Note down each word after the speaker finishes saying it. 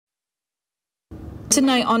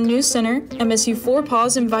Tonight on NewsCenter, MSU Four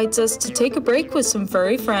Paws invites us to take a break with some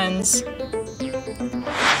furry friends.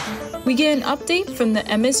 We get an update from the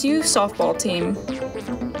MSU softball team.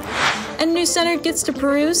 And NewsCenter gets to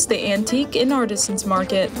peruse the antique and artisans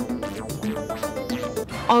market.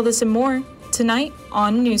 All this and more tonight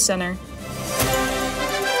on NewsCenter.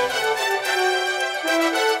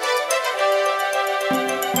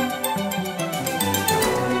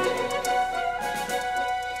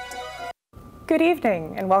 Good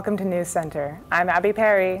evening and welcome to NewsCenter. I'm Abby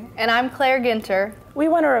Perry. And I'm Claire Ginter. We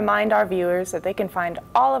want to remind our viewers that they can find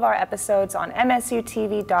all of our episodes on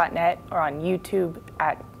msutv.net or on YouTube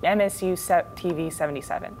at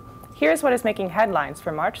MSUTV77. Here's what is making headlines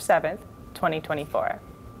for March 7th, 2024.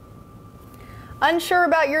 Unsure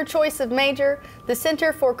about your choice of major? The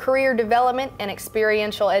Center for Career Development and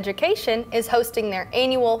Experiential Education is hosting their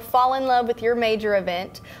annual Fall in Love with Your Major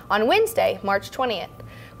event on Wednesday, March 20th.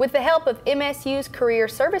 With the help of MSU's Career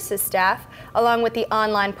Services staff, along with the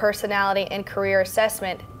online personality and career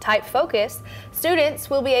assessment Type Focus, students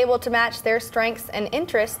will be able to match their strengths and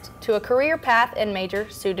interests to a career path and major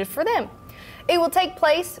suited for them. It will take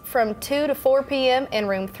place from 2 to 4 p.m. in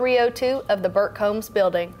room 302 of the Burke Holmes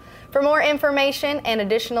building. For more information and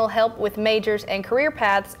additional help with majors and career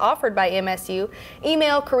paths offered by MSU,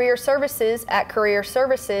 email Career Services at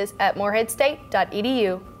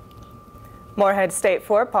careerservices@moreheadstate.edu. Morehead State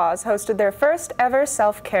Four Paws hosted their first ever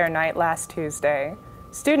self-care night last Tuesday.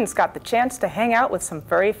 Students got the chance to hang out with some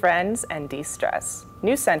furry friends and de-stress.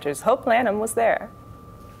 NewsCenter's Hope Lanham was there.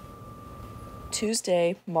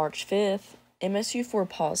 Tuesday, March 5th, MSU Four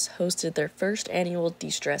Paws hosted their first annual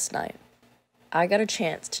de-stress night. I got a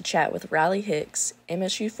chance to chat with Riley Hicks,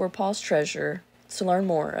 MSU Four Paws treasurer, to learn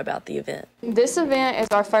more about the event. This event is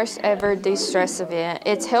our first ever de-stress event.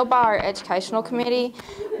 It's held by our educational committee.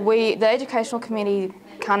 The educational committee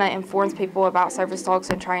kind of informs people about service dogs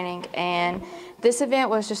and training, and this event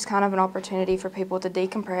was just kind of an opportunity for people to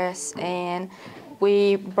decompress, and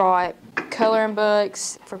we brought coloring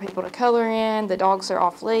books for people to color in. The dogs are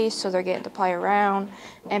off leash, so they're getting to play around,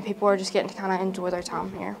 and people are just getting to kind of enjoy their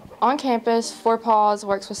time here. On campus, Four Paws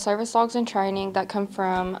works with service dogs in training that come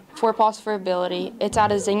from Four Paws for Ability. It's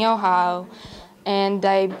out of Xenia, Ohio, and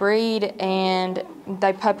they breed and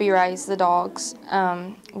they puppy raise the dogs.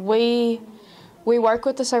 We work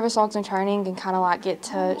with the service dogs in training and kind of like get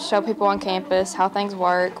to show people on campus how things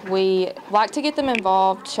work. We like to get them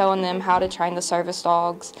involved, showing them how to train the service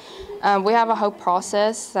dogs. We have a whole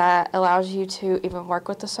process that allows you to even work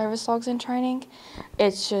with the service dogs in training.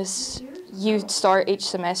 It's just you start each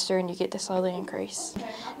semester and you get to slowly increase.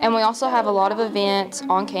 And we also have a lot of events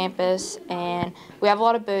on campus, and we have a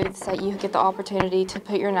lot of booths that you get the opportunity to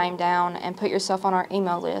put your name down and put yourself on our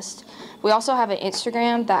email list. We also have an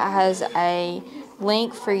Instagram that has a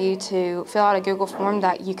link for you to fill out a Google form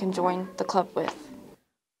that you can join the club with.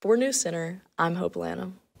 For NewsCenter, I'm Hope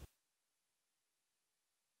Lanham.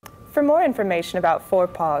 For more information about Four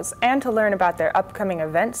Paws and to learn about their upcoming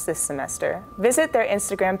events this semester, visit their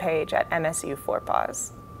Instagram page at MSU Four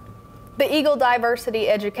Paws. The Eagle Diversity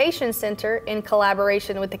Education Center, in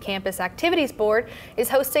collaboration with the Campus Activities Board, is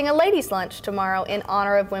hosting a ladies' lunch tomorrow in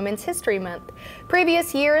honor of Women's History Month.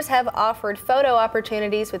 Previous years have offered photo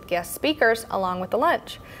opportunities with guest speakers along with the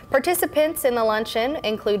lunch. Participants in the luncheon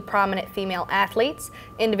include prominent female athletes,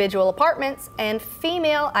 individual apartments, and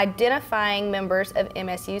female identifying members of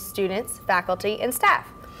MSU students, faculty, and staff.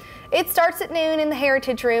 It starts at noon in the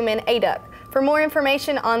Heritage Room in Aduc. For more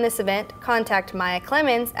information on this event, contact Maya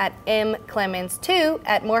Clemens at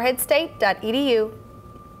mclemens2@moreheadstate.edu.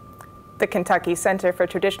 The Kentucky Center for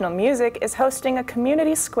Traditional Music is hosting a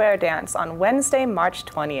community square dance on Wednesday, March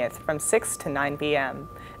 20th from 6 to 9 p.m.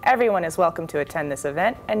 Everyone is welcome to attend this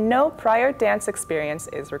event, and no prior dance experience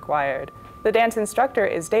is required. The dance instructor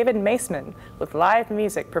is David Maceman, with live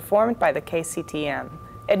music performed by the KCTM.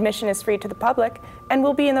 Admission is free to the public and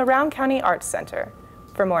will be in the Round County Arts Center.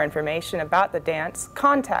 For more information about the dance,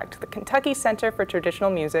 contact the Kentucky Center for Traditional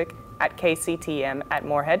Music at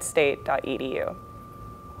kctm@moreheadstate.edu.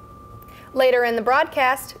 Later in the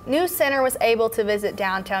broadcast, NewsCenter was able to visit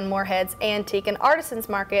downtown Morehead's Antique and Artisans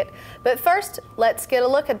Market. But first, let's get a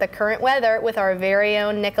look at the current weather with our very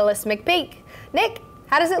own Nicholas McPeak. Nick,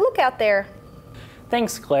 how does it look out there?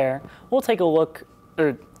 Thanks, Claire.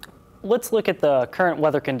 Let's look at the current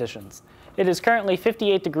weather conditions. It is currently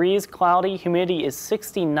 58 degrees, cloudy, humidity is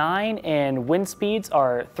 69, and wind speeds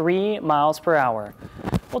are 3 miles per hour.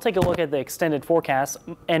 We'll take a look at the extended forecast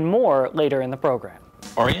and more later in the program.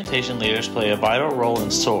 Orientation leaders play a vital role in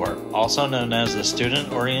SOAR, also known as the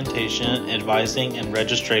Student Orientation, Advising, and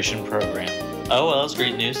Registration Program. OLs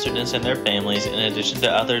greet new students and their families in addition to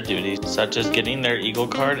other duties such as getting their Eagle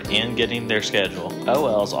card and getting their schedule.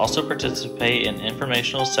 OLs also participate in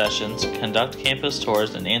informational sessions, conduct campus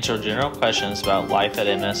tours, and answer general questions about life at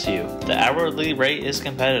MSU. The hourly rate is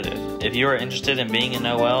competitive. If you are interested in being an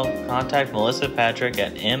OL, contact Melissa Patrick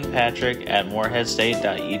at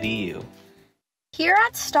mpatrick@moorheadstate.edu. Here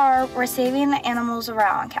at STAR, we're saving the animals of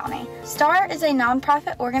Rowan County. STAR is a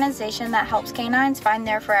nonprofit organization that helps canines find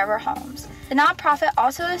their forever homes. The nonprofit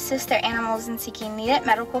also assists their animals in seeking needed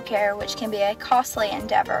medical care, which can be a costly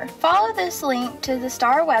endeavor. Follow this link to the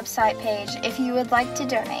STAR website page if you would like to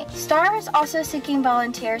donate. STAR is also seeking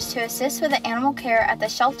volunteers to assist with the animal care at the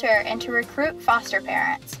shelter and to recruit foster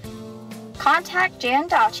parents. Contact Jan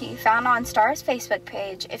Dachi, found on STAR's Facebook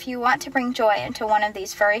page, if you want to bring joy into one of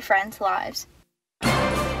these furry friends' lives.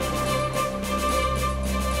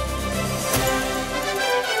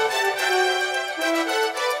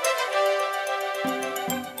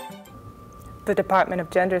 The Department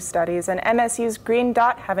of Gender Studies and MSU's Green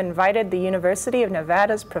Dot have invited the University of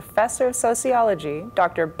Nevada's Professor of Sociology,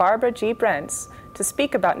 Dr. Barbara G. Brentz, to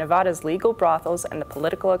speak about Nevada's legal brothels and the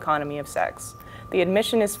political economy of sex. The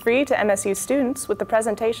admission is free to MSU students, with the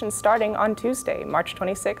presentation starting on Tuesday, March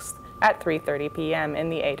 26th at 3:30 p.m.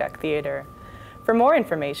 in the ADEC Theater. For more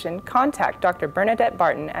information, contact Dr. Bernadette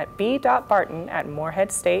Barton at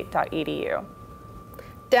b.barton@moorheadstate.edu.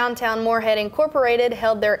 Downtown Moorhead Incorporated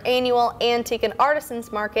held their annual Antique and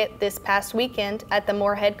Artisans Market this past weekend at the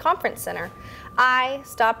Moorhead Conference Center. I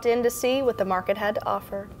stopped in to see what the market had to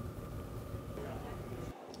offer.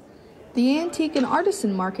 The Antique and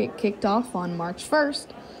Artisan Market kicked off on March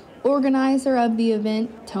 1st. Organizer of the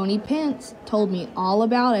event, Tony Pence, told me all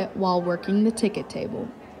about it while working the ticket table.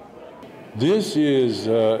 This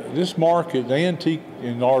market, the Antique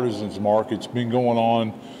and Artisans Market's been going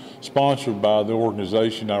on, sponsored by the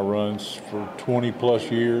organization I run for 20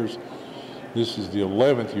 plus years. This is the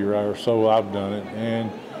 11th year or so I've done it.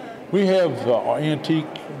 And we have antique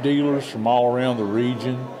dealers from all around the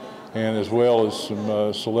region, and as well as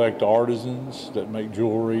some select artisans that make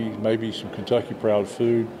jewelry, maybe some Kentucky Proud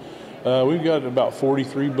food. We've got about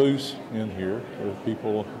 43 booths in here with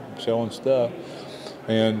people selling stuff.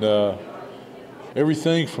 And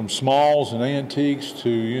everything from smalls and antiques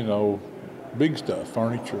to, big stuff,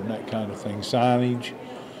 furniture and that kind of thing, signage.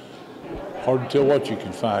 Hard to tell what you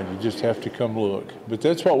can find, you just have to come look. But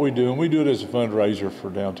that's what we do, and we do it as a fundraiser for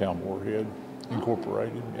Downtown Moorhead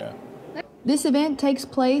Incorporated, yeah. This event takes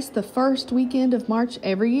place the first weekend of March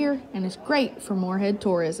every year and is great for Moorhead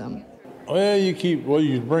tourism. Well,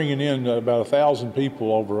 you're bringing in about 1,000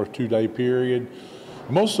 people over a 2-day period.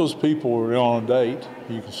 Most of those people were on a date.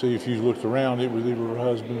 You can see if you looked around, they were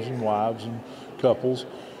husbands and wives and couples.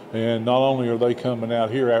 And not only are they coming out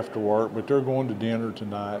here after work, but they're going to dinner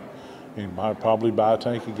tonight and probably buy a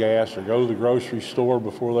tank of gas or go to the grocery store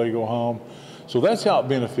before they go home. So that's how it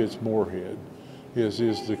benefits Moorhead,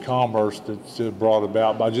 is the commerce that's brought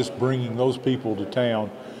about by just bringing those people to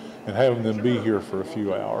town and having them be here for a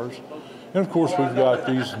few hours. And of course, we've got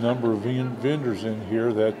these number of vendors in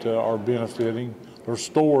here that are benefiting their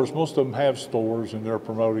stores. Most of them have stores and they're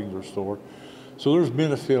promoting their store. So there's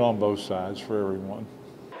benefit on both sides for everyone.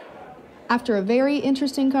 After a very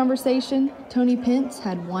interesting conversation, Tony Pence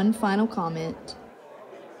had one final comment.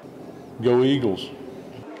 Go Eagles.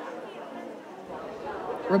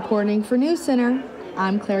 Reporting for NewsCenter,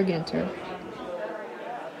 I'm Claire Ginter.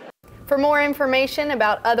 For more information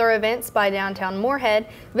about other events by Downtown Moorhead,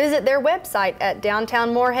 visit their website at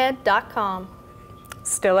downtownmoorhead.com.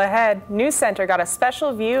 Still ahead, NewsCenter got a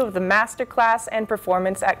special view of the masterclass and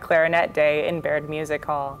performance at Clarinet Day in Baird Music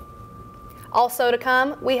Hall. Also to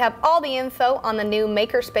come, we have all the info on the new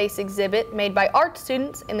Makerspace exhibit made by art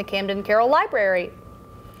students in the Camden Carroll Library.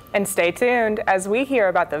 And stay tuned as we hear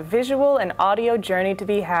about the visual and audio journey to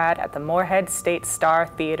be had at the Moorhead State Star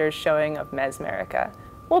Theater's showing of Mesmerica.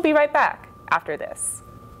 We'll be right back after this.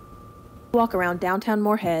 Walk around downtown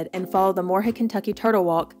Moorhead and follow the Moorhead, Kentucky Turtle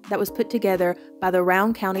Walk that was put together by the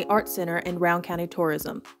Rowan County Art Center and Rowan County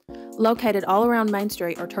Tourism. Located all around Main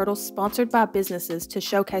Street are turtles sponsored by businesses to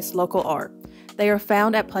showcase local art. They are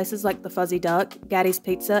found at places like the Fuzzy Duck, Gaddy's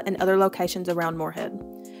Pizza, and other locations around Moorhead.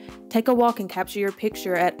 Take a walk and capture your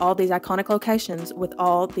picture at all these iconic locations with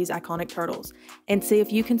all these iconic turtles, and see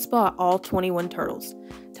if you can spot all 21 turtles.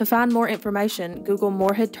 To find more information, Google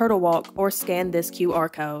Moorhead Turtle Walk or scan this QR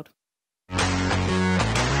code.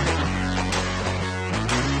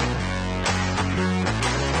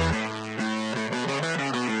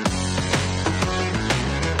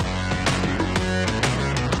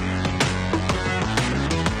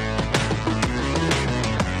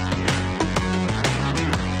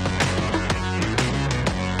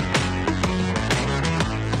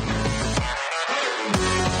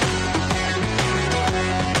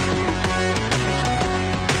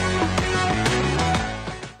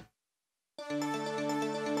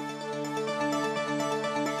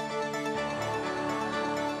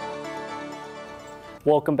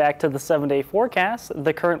 Welcome back to the 7-day forecast.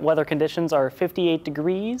 The current weather conditions are 58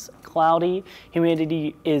 degrees, cloudy,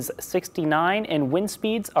 humidity is 69, and wind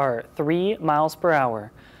speeds are 3 miles per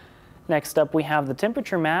hour. Next up, we have the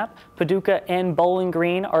temperature map. Paducah and Bowling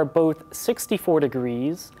Green are both 64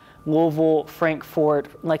 degrees. Louisville, Frankfort,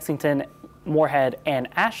 Lexington, Moorhead, and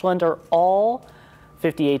Ashland are all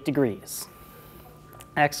 58 degrees.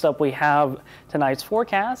 Next up, we have tonight's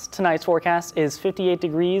forecast. Tonight's forecast is 58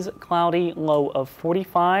 degrees, cloudy, low of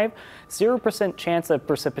 45, 0% chance of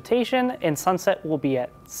precipitation, and sunset will be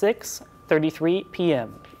at 6:33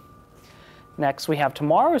 p.m. Next, we have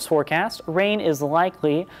tomorrow's forecast. Rain is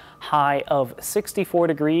likely, high of 64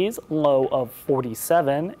 degrees, low of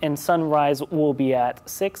 47, and sunrise will be at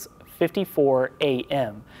 6:54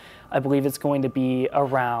 a.m. I believe it's going to be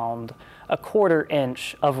around a 1/4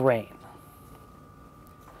 inch of rain.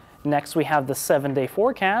 Next, we have the 7-day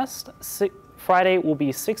forecast. Friday will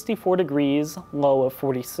be 64 degrees, low of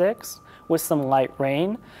 46, with some light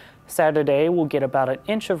rain. Saturday will get about an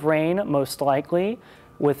inch of rain, most likely,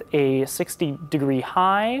 with a 60-degree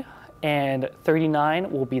high, and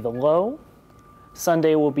 39 will be the low.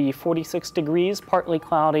 Sunday will be 46 degrees, partly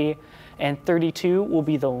cloudy, and 32 will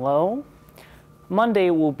be the low.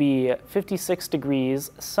 Monday will be 56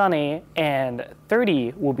 degrees, sunny, and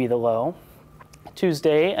 30 will be the low.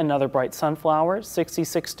 Tuesday, another bright sunflower,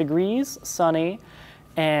 66 degrees, sunny,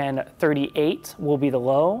 and 38 will be the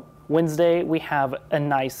low. Wednesday, we have a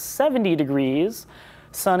nice 70 degrees,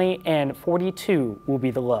 sunny, and 42 will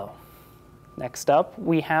be the low. Next up,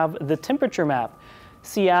 we have the temperature map.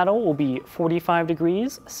 Seattle will be 45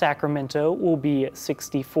 degrees, Sacramento will be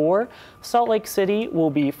 64, Salt Lake City will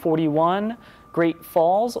be 41, Great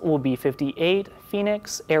Falls will be 58,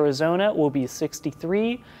 Phoenix, Arizona will be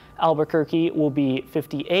 63, Albuquerque will be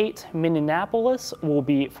 58, Minneapolis will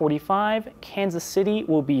be 45, Kansas City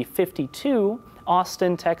will be 52,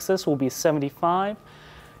 Austin, Texas will be 75,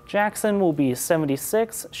 Jackson will be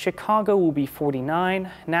 76, Chicago will be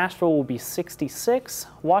 49, Nashville will be 66,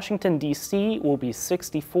 Washington, D.C. will be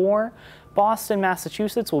 64, Boston,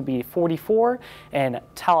 Massachusetts will be 44, and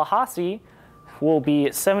Tallahassee will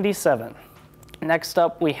be 77. Next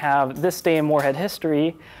up, we have this day in Moorhead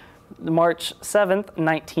history. March 7th,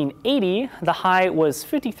 1980, the high was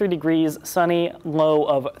 53 degrees, sunny, low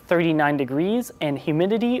of 39 degrees, and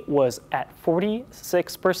humidity was at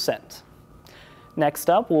 46%. Next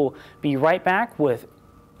up, we'll be right back with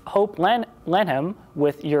Hope Lanham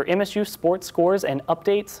with your MSU sports scores and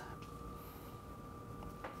updates.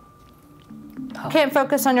 Can't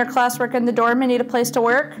focus on your classwork in the dorm and need a place to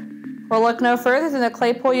work? Well, look no further than the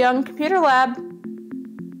Claypool Young Computer Lab.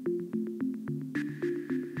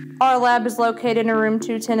 Our lab is located in room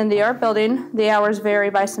 210 in the art building. The hours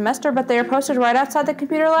vary by semester, but they are posted right outside the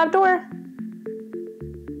computer lab door.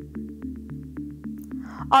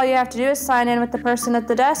 All you have to do is sign in with the person at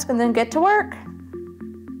the desk and then get to work.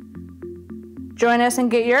 Join us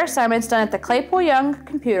and get your assignments done at the Claypool Young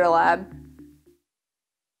Computer Lab.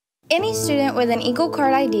 Any student with an Eagle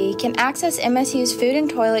Card ID can access MSU's food and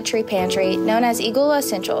toiletry pantry, known as Eagle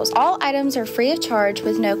Essentials. All items are free of charge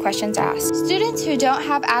with no questions asked. Students who don't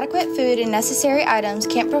have adequate food and necessary items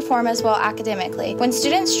can't perform as well academically. When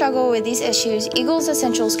students struggle with these issues, Eagle's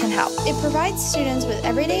Essentials can help. It provides students with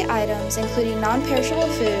everyday items, including non-perishable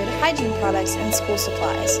food, hygiene products, and school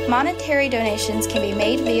supplies. Monetary donations can be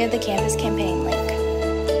made via the campus campaign link.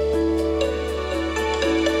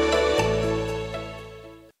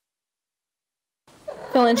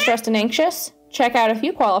 Feeling stressed and anxious? Check out if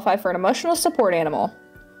you qualify for an emotional support animal.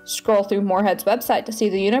 Scroll through Moorhead's website to see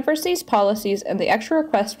the university's policies and the extra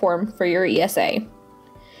request form for your ESA.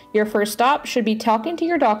 Your first stop should be talking to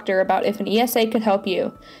your doctor about if an ESA could help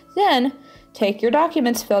you. Then, take your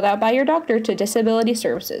documents filled out by your doctor to Disability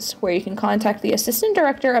Services, where you can contact the assistant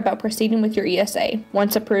director about proceeding with your ESA.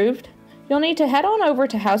 Once approved, you'll need to head on over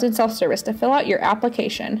to Housing Self-Service to fill out your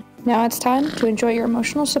application. Now it's time to enjoy your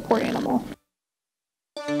emotional support animal.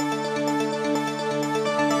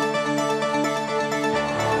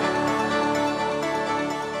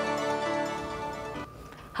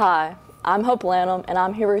 Hi, I'm Hope Lanham, and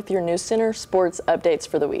I'm here with your NewsCenter sports updates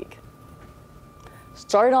for the week.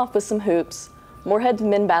 Starting off with some hoops, Moorhead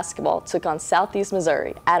men basketball took on Southeast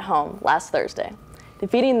Missouri at home last Thursday,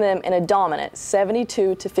 defeating them in a dominant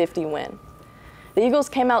 72-50 win. The Eagles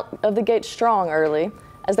came out of the gate strong early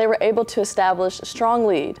as they were able to establish a strong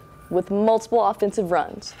lead with multiple offensive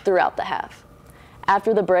runs throughout the half.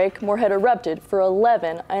 After the break, Moorhead erupted for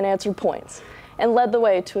 11 unanswered points and led the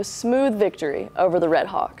way to a smooth victory over the Red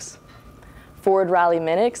Hawks. Forward Riley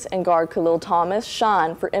Minix and guard Khalil Thomas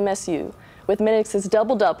shine for MSU, with Minix's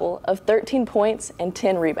double-double of 13 points and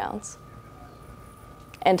 10 rebounds.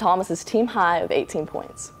 and Thomas's team high of 18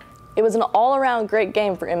 points. It was an all-around great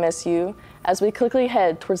game for MSU as we quickly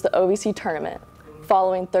head towards the OVC tournament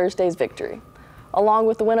following Thursday's victory. Along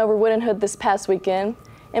with the win over Wooden Hood this past weekend,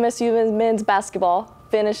 MSU men's basketball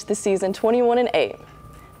finished the season 21-8.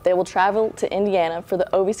 They will travel to Indiana for the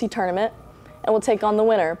OVC tournament and will take on the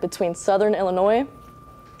winner between Southern Illinois,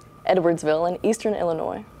 Edwardsville, and Eastern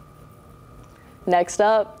Illinois. Next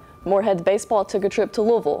up, Morehead baseball took a trip to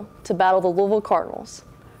Louisville to battle the Louisville Cardinals,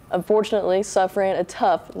 unfortunately suffering a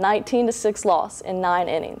tough 19-6 loss in 9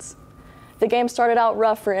 innings. The game started out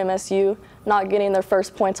rough for MSU, not getting their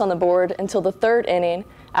first points on the board until the 3rd inning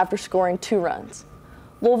after scoring 2 runs.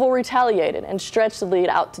 Louisville retaliated and stretched the lead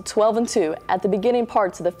out to 12-2 at the beginning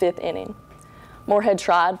parts of the 5th inning. Morehead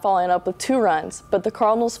tried, following up with 2 runs, but the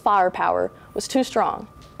Cardinals' firepower was too strong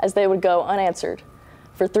as they would go unanswered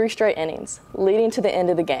for 3 straight innings, leading to the end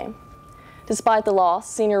of the game. Despite the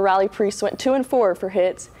loss, senior Riley Priest went 2-4 for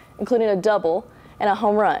hits, including a double and a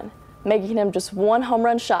home run, making him just 1 home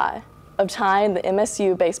run shy of tying the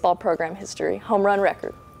MSU baseball program history home run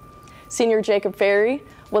record. Senior Jacob Ferry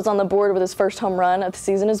was on the board with his first home run of the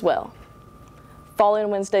season as well. Following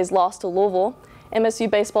Wednesday's loss to Louisville, MSU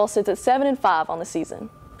baseball sits at 7-5 on the season.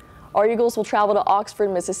 Our Eagles will travel to Oxford,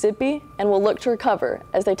 Mississippi, and will look to recover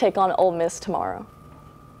as they take on Ole Miss tomorrow.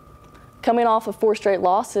 Coming off of 4 straight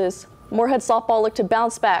losses, Morehead softball looked to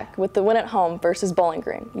bounce back with the win at home versus Bowling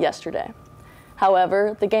Green yesterday.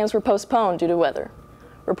 However, the games were postponed due to weather.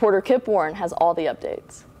 Reporter Kip Warren has all the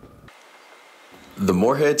updates. The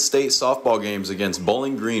Morehead State softball games against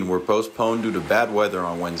Bowling Green were postponed due to bad weather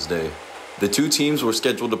on Wednesday. The 2 teams were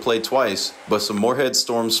scheduled to play twice, but some Morehead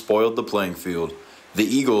storms spoiled the playing field. The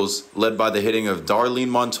Eagles, led by the hitting of Darlene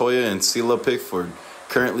Montoya and Sela Pickford,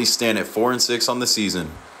 currently stand at 4-6 on the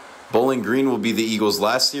season. Bowling Green will be the Eagles'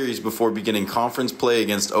 last series before beginning conference play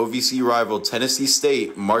against OVC rival Tennessee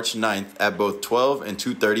State March 9th at both 12 and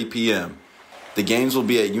 2:30 p.m. The games will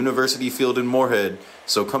be at University Field in Morehead,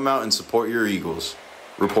 so come out and support your Eagles.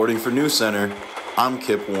 Reporting for NewsCenter, I'm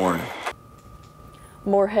Kip Warren.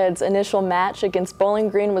 Morehead's initial match against Bowling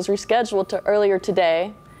Green was rescheduled to earlier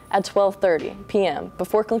today at 12:30 p.m.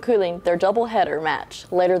 before concluding their doubleheader match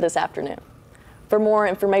later this afternoon. For more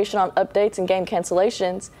information on updates and game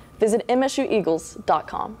cancellations, visit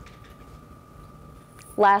msueagles.com.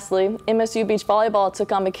 Lastly, MSU Beach Volleyball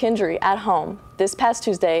took on McKendree at home this past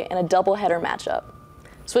Tuesday in a doubleheader matchup,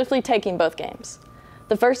 swiftly taking both games.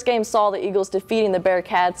 The first game saw the Eagles defeating the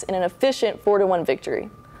Bearcats in an efficient 4-1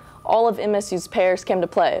 victory. All of MSU's pairs came to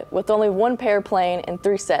play, with only 1 pair playing in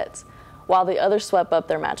 3 sets, while the others swept up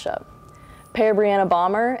their matchup. Pair Brianna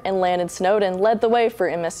Bomber and Landon Snowden led the way for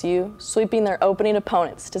MSU, sweeping their opening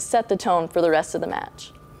opponents to set the tone for the rest of the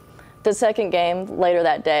match. The second game, later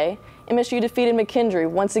that day, MSU defeated McKendree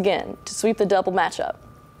once again to sweep the double matchup,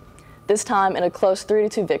 this time in a close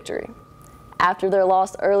 3-2 victory. After their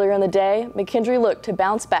loss earlier in the day, McKendree looked to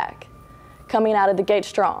bounce back, coming out of the gate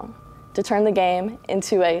strong to turn the game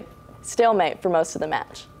into a stalemate for most of the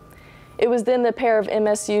match. It was then the pair of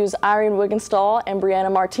MSU's Irene Wiggenstall and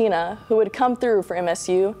Brianna Martina who would come through for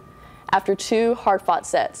MSU after 2 hard-fought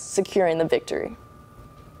sets, securing the victory.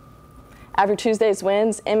 After Tuesday's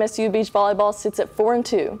wins, MSU Beach Volleyball sits at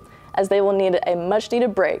 4-2 as they will need a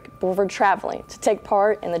much-needed break before traveling to take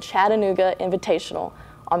part in the Chattanooga Invitational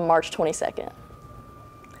on March 22nd.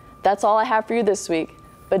 That's all I have for you this week,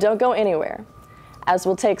 but don't go anywhere, as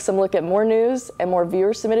we'll take some look at more news and more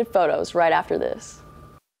viewer-submitted photos right after this.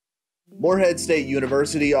 Morehead State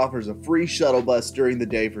University offers a free shuttle bus during the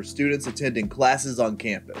day for students attending classes on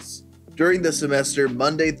campus. During the semester,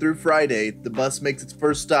 Monday through Friday, the bus makes its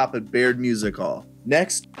first stop at Baird Music Hall,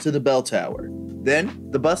 next to the Bell Tower. Then,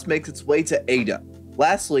 the bus makes its way to Ada.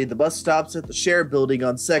 Lastly, the bus stops at the Share Building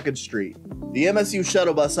on 2nd Street. The MSU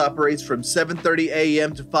shuttle bus operates from 7:30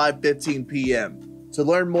 a.m. to 5:15 p.m. To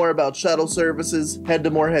learn more about shuttle services, head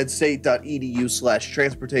to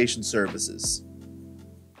moreheadstate.edu/transportation services.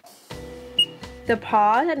 The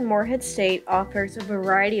Pod at Morehead State offers a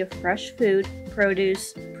variety of fresh food,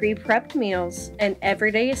 produce, pre-prepped meals, and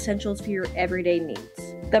everyday essentials for your everyday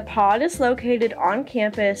needs. The Pod is located on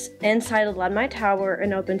campus inside Alumni Tower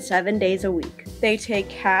and open 7 days a week. They take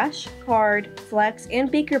cash, card, flex, and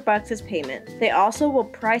beaker bucks as payment. They also will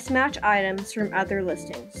price match items from other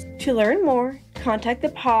listings. To learn more, contact the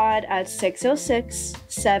Pod at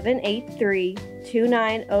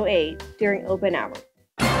 606-783-2908 during open hours.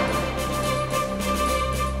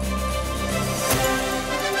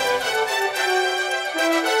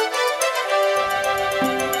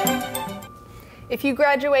 If you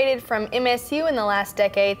graduated from MSU in the last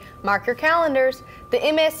decade, mark your calendars. The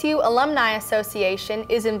MSU Alumni Association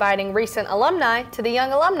is inviting recent alumni to the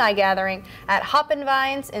Young Alumni Gathering at Hoppin'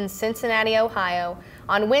 Vines in Cincinnati, Ohio.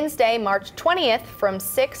 On Wednesday, March 20th from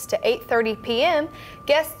 6 to 8:30 p.m.,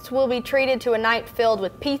 guests will be treated to a night filled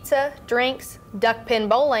with pizza, drinks, duck pin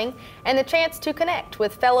bowling, and the chance to connect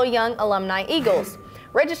with fellow Young Alumni Eagles.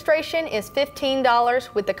 Registration is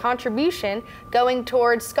 $15 with the contribution going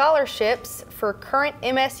towards scholarships for current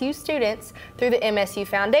MSU students through the MSU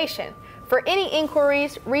Foundation. For any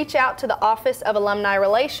inquiries, reach out to the Office of Alumni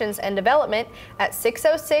Relations and Development at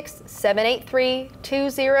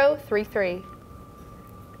 606-783-2033.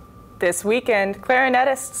 This weekend,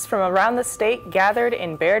 clarinetists from around the state gathered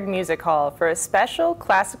in Baird Music Hall for a special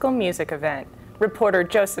classical music event. Reporter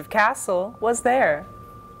Joseph Castle was there.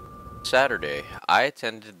 Saturday, I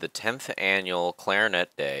attended the 10th annual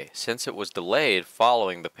Clarinet Day since it was delayed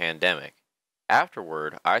following the pandemic.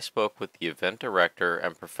 Afterward, I spoke with the event director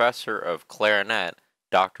and professor of clarinet,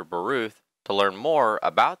 Dr. Baruth, to learn more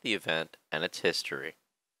about the event and its history.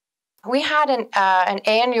 We had an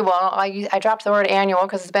annual, I dropped the word annual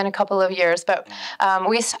because it's been a couple of years, but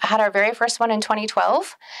we had our very first one in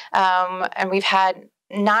 2012, and we've had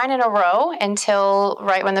 9 in a row until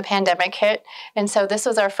right when the pandemic hit. And so this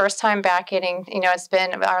was our first time back getting, it's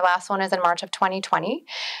been, our last one is in March of 2020,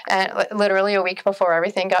 literally a week before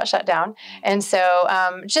everything got shut down. And so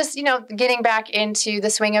just, getting back into the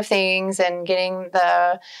swing of things and getting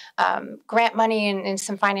the grant money and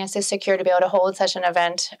some finances secured to be able to hold such an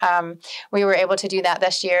event. We were able to do that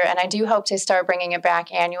this year, and I do hope to start bringing it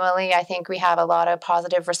back annually. I think we have a lot of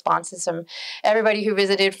positive responses from everybody who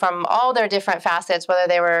visited from all their different facets, whether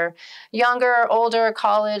they were younger, older,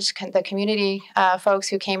 college, the community folks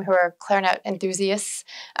who came who are clarinet enthusiasts.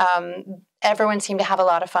 Everyone seemed to have a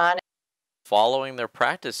lot of fun. Following their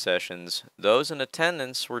practice sessions, those in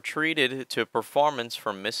attendance were treated to a performance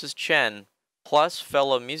from Mrs. Chen, plus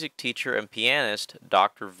fellow music teacher and pianist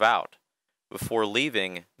Dr. Vout. Before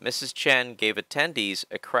leaving, Mrs. Chen gave attendees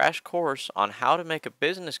a crash course on how to make a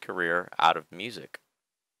business career out of music.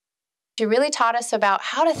 She really taught us about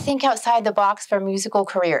how to think outside the box for musical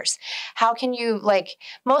careers. How can you,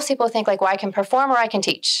 most people think well, I can perform or I can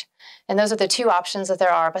teach. And those are the two options that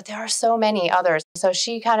there are, but there are so many others. So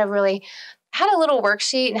she kind of really had a little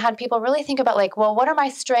worksheet and had people really think about well, what are my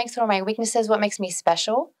strengths, what are my weaknesses, what makes me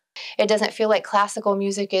special? It doesn't feel like classical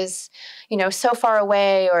music is, so far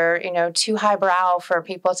away or, too highbrow for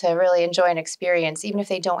people to really enjoy and experience. Even if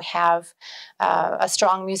they don't have a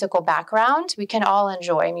strong musical background, we can all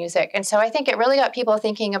enjoy music. And so I think it really got people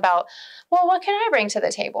thinking about, well, what can I bring to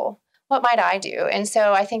the table? What might I do? And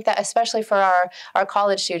so I think that especially for our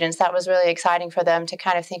college students, that was really exciting for them to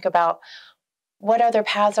kind of think about what other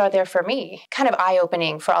paths are there for me? Kind of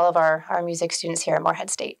eye-opening for all of our music students here at Morehead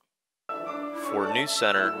State. For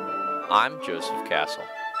NewsCenter, I'm Joseph Castle.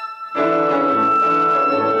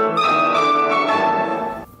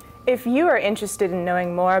 If you are interested in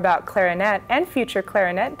knowing more about clarinet and future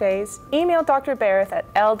clarinet days, email Dr. Barrett at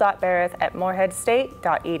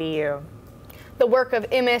l.barrett@moreheadstate.edu. The work of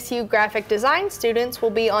MSU graphic design students will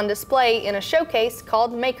be on display in a showcase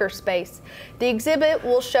called Makerspace. The exhibit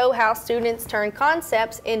will show how students turn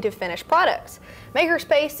concepts into finished products.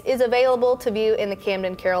 Makerspace is available to view in the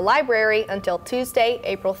Camden Carroll Library until Tuesday,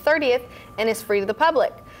 April 30th, and is free to the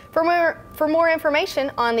public. For more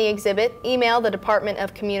information on the exhibit, email the Department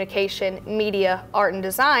of Communication, Media, Art, and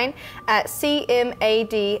Design at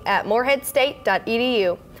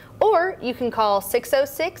cmad@moreheadstate.edu. Or you can call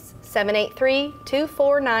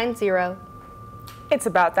 606-783-2490. It's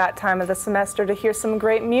about that time of the semester to hear some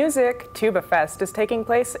great music. Tuba Fest is taking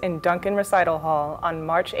place in Duncan Recital Hall on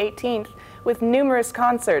March 18th with numerous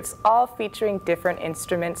concerts, all featuring different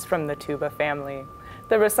instruments from the tuba family.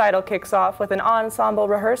 The recital kicks off with an ensemble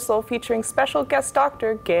rehearsal featuring special guest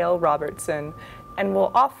doctor Gail Robertson and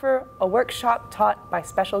will offer a workshop taught by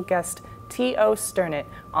special guest T.O. Sternett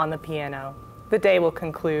on the piano. The day will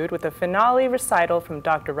conclude with a finale recital from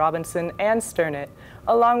Dr. Robinson and Sternett,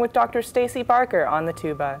 along with Dr. Stacy Barker on the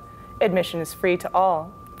tuba. Admission is free to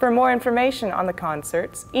all. For more information on the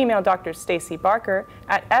concerts, email Dr. Stacy Barker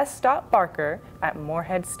at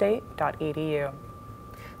s.barker@moreheadstate.edu.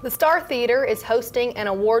 The Star Theater is hosting an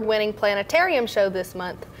award-winning planetarium show this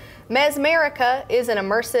month. Mesmerica is an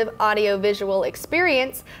immersive audio-visual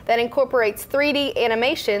experience that incorporates 3D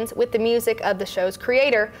animations with the music of the show's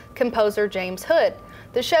creator, composer James Hood.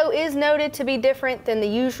 The show is noted to be different than the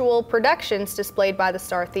usual productions displayed by the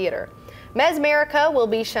Star Theater. Mesmerica will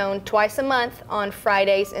be shown twice a month on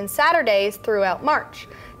Fridays and Saturdays throughout March.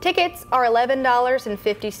 Tickets are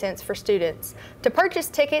 $11.50 for students. To purchase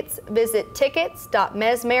tickets, visit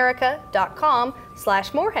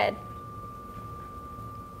tickets.mesmerica.com/Morehead.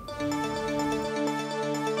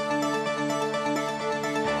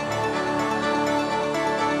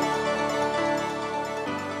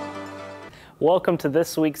 Welcome to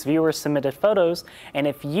this week's viewer submitted photos, and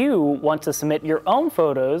if you want to submit your own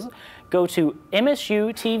photos, go to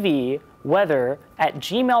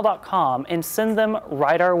msutvweather@gmail.com and send them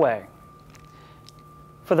right our way.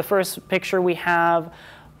 For the first picture we have,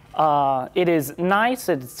 it is nice,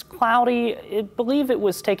 it's cloudy. I believe it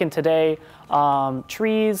was taken today.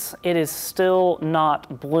 Trees, it is still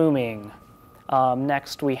not blooming.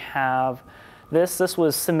 Next we have this. This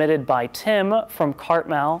was submitted by Tim from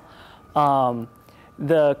Cartmel. You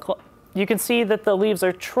can see that the leaves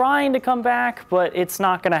are trying to come back, but it's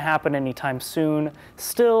not going to happen anytime soon.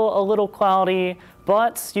 Still a little cloudy,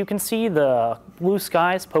 but you can see the blue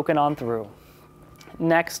skies poking on through.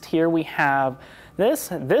 Next, here we have this.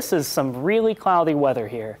 This is some really cloudy weather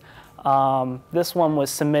here. This one was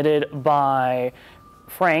submitted by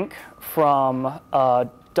Frank from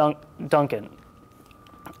Duncan.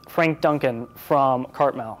 Frank Duncan from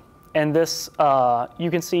Cartmel. And this, you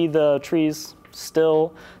can see the trees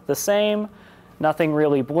still the same, nothing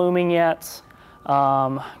really blooming yet.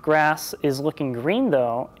 Grass is looking green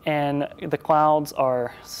though, and the clouds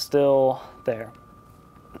are still there.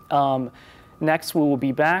 Next, we will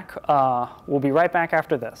be back. We'll be right back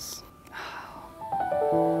after this.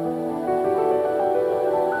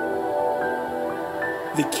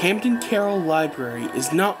 The Camden Carroll Library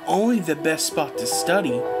is not only the best spot to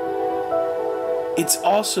study, it's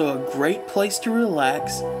also a great place to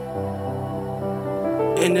relax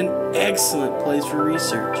and an excellent place for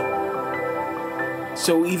research.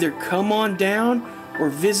 So either come on down or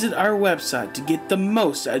visit our website to get the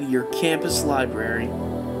most out of your campus library.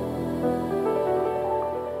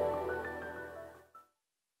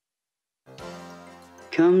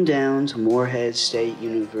 Come down to Morehead State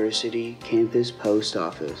University Campus Post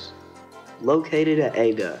Office, located at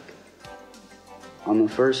ADUC. On the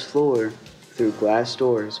first floor, through glass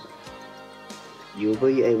doors, you'll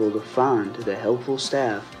be able to find the helpful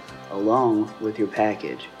staff along with your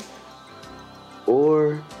package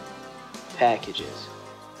or packages.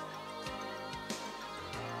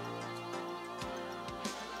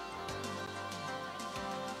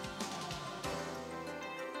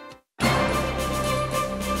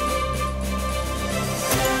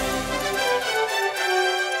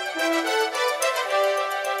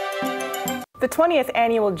 The 20th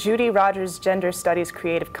annual Judy Rogers Gender Studies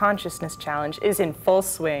Creative Consciousness Challenge is in full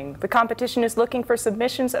swing. The competition is looking for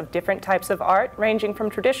submissions of different types of art, ranging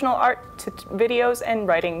from traditional art to videos and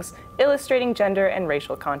writings illustrating gender and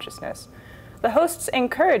racial consciousness. The hosts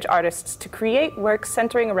encourage artists to create work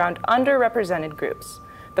centering around underrepresented groups.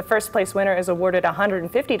 The first place winner is awarded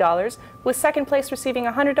 $150, with second place receiving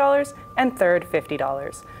 $100 and third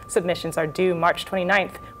 $50. Submissions are due March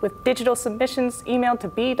 29th, with digital submissions emailed to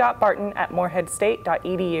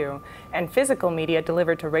b.barton@moreheadstate.edu and physical media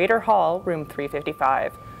delivered to Rader Hall, room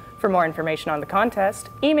 355. For more information on the contest,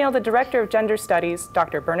 email the Director of Gender Studies,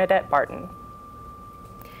 Dr. Bernadette Barton.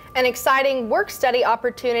 An exciting work-study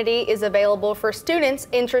opportunity is available for students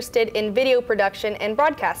interested in video production and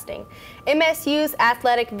broadcasting. MSU's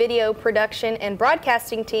Athletic Video Production and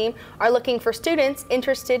Broadcasting team are looking for students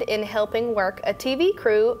interested in helping work a TV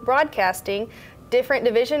crew broadcasting different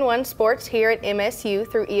Division I sports here at MSU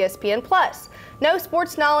through ESPN+. No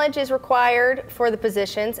sports knowledge is required for the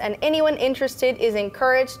positions, and anyone interested is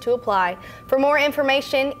encouraged to apply. For more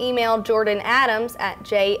information, email Jordan Adams at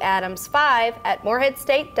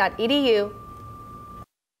jadams5@moreheadstate.edu.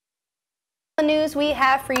 The news we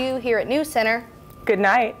have for you here at NewsCenter. Good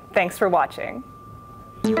night. Thanks for watching.